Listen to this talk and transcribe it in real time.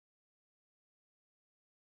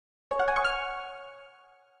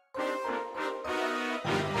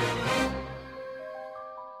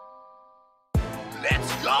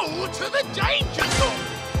Go to the danger zone!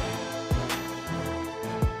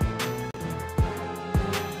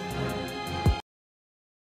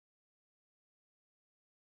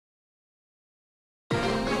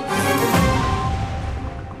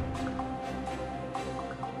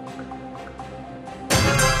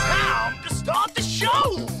 Time to start the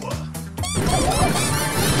show!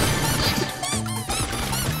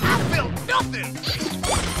 I felt nothing!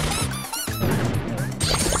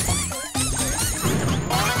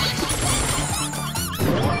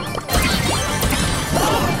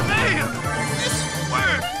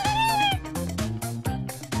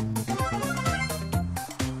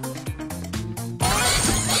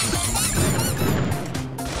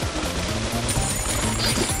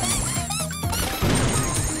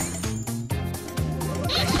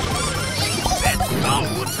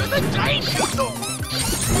 Go to the danger zone!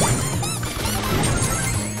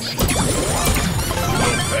 No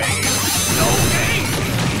pain, no gain!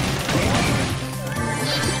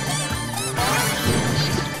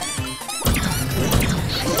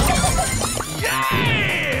 Yeah!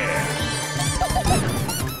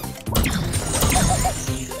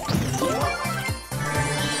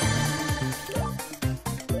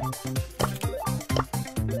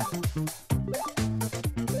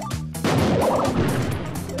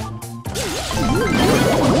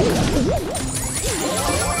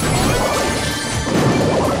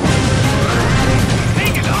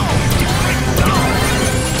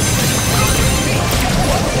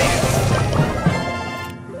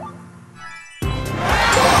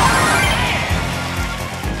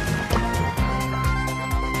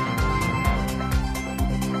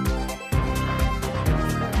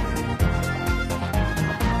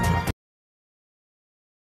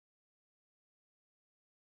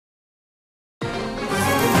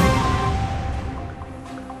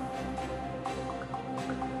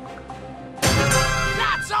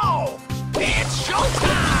 It's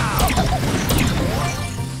showtime!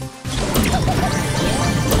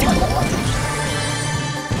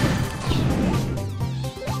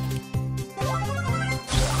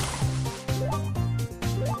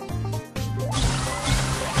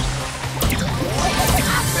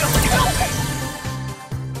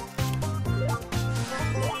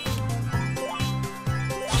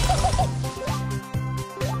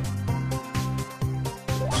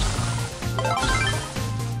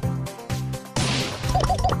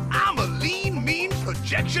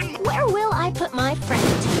 Where will I put my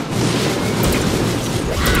friend?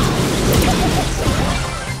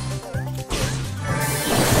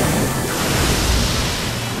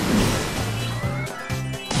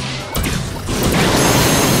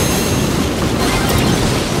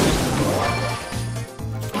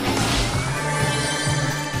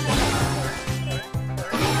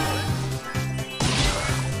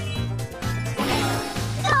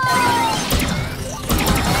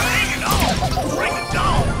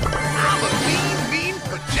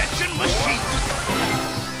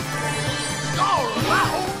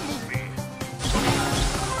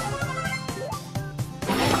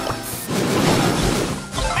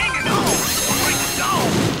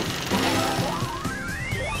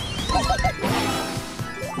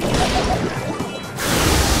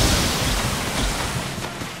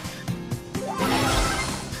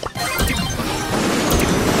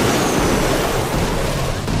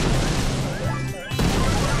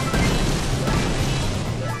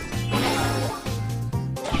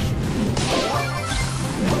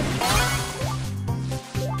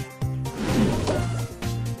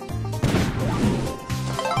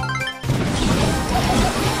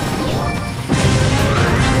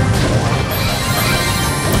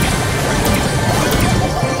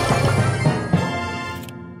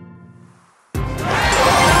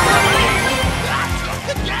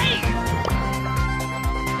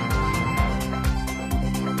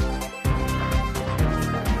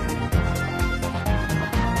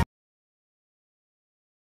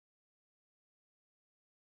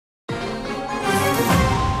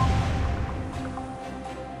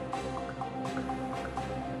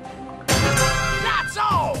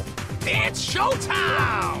 It's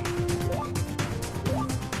showtime!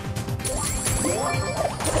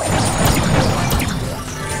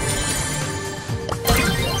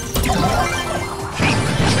 Keep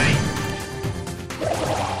the change!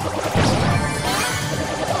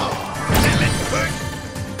 Limit quick!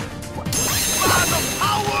 By the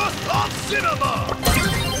power of cinema!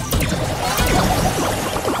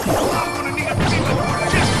 I'm gonna need a bigger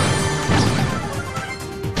projection!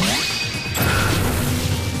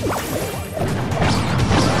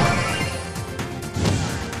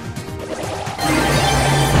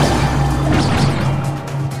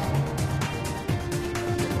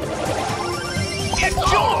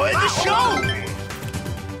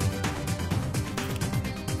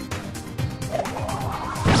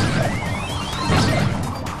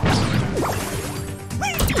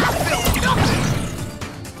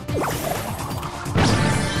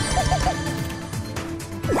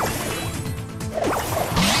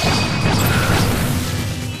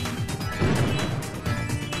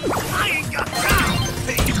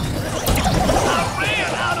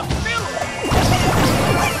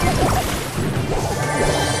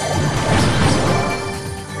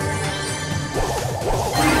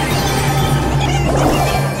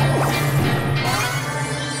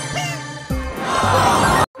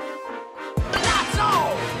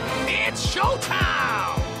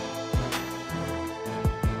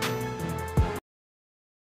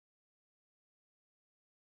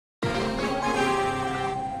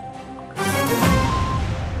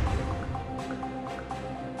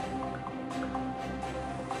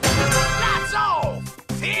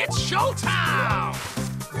 showtime!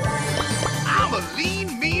 I'm a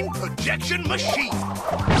lean, mean projection machine. No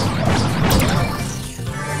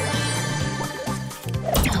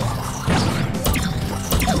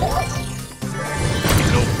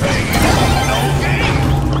pain, no gain.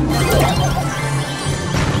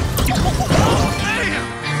 Oh, damn!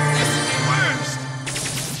 This is the worst.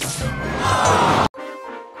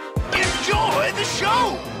 Enjoy the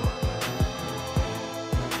show!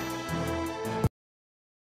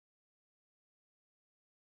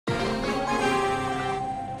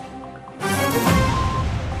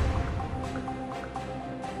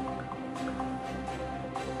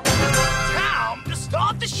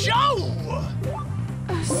 Start the show!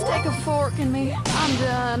 Stick a fork in me. I'm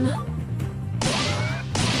done.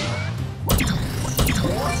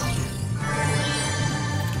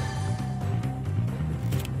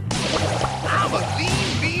 I'm a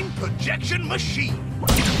lean, mean projection machine.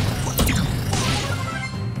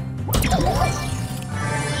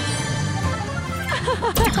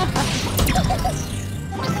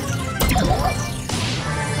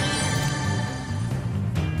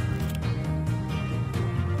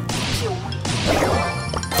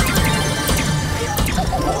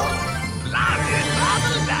 Blinded by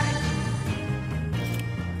the light.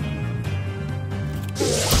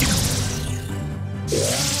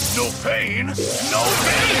 No pain, no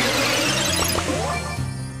gain.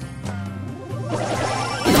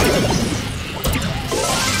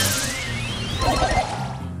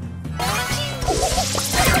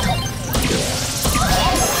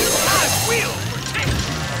 I will protect.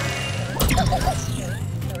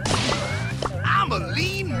 I'm a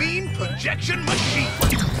lean, mean projection machine.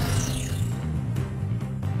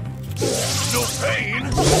 No pain,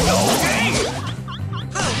 no gain.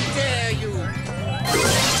 How dare you!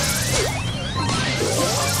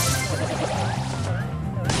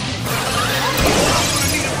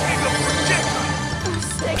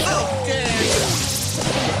 How dare you!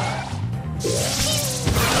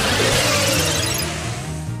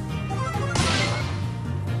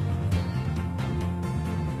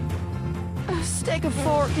 Stick a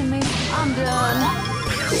fork in me. I'm done.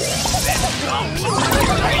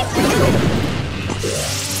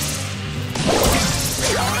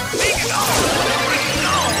 Take it off! Bring it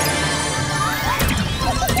on!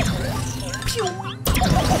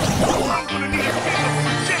 I'm gonna need a bigger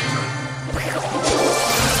projector.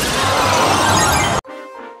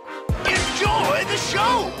 Enjoy the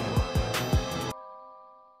show!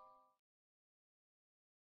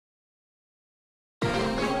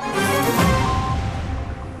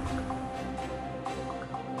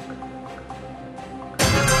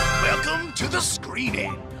 Welcome to the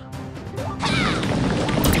screening.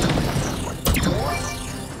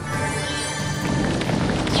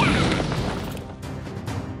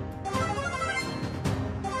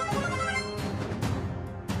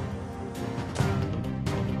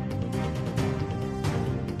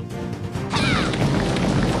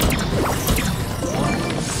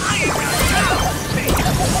 I ain't got time to take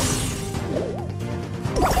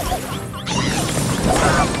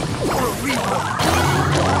for a reload.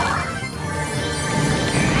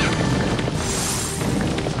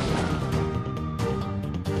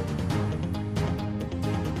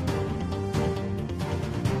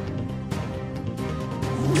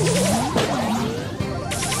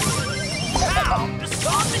 Time to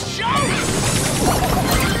start the show!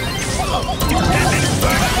 That is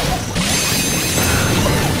perfect!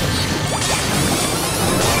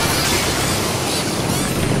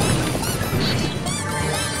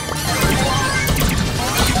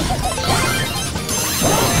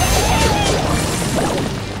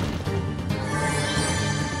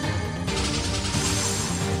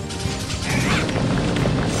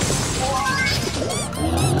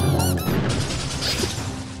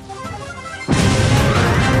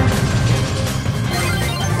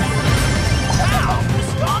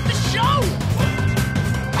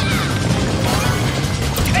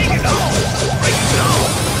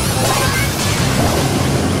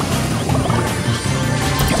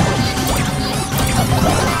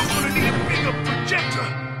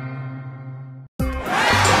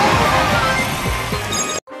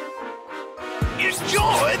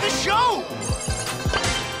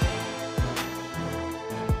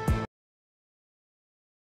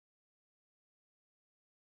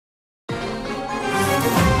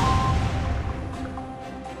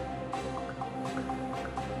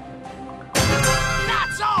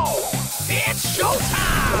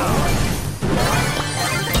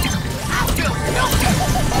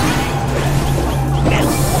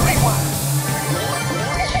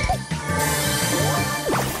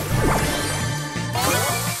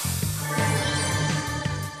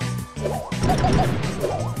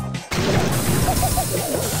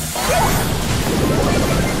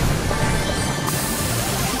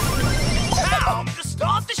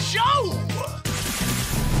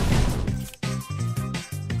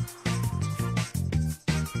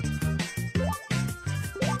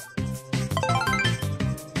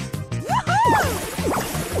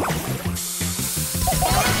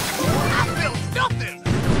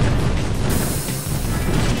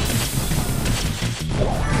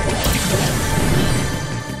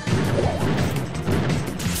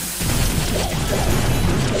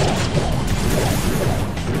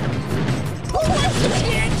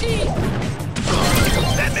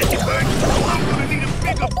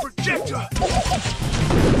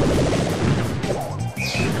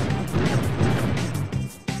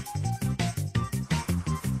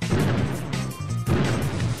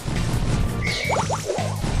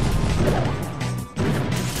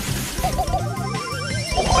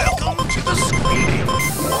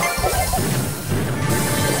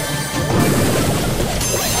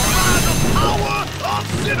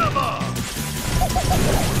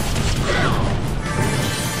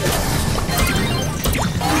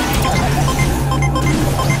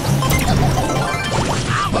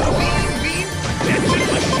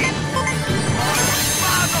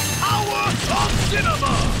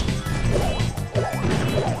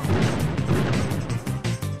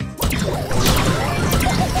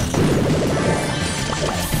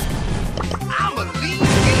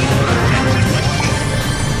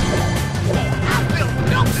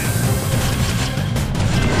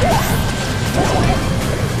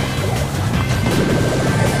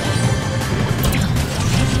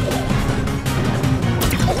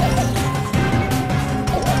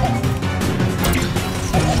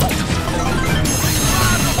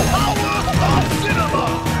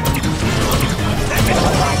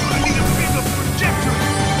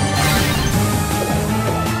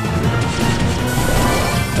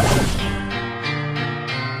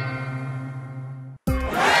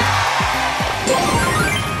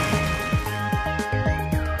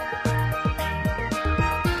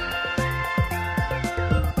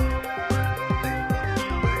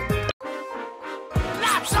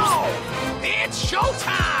 showtime!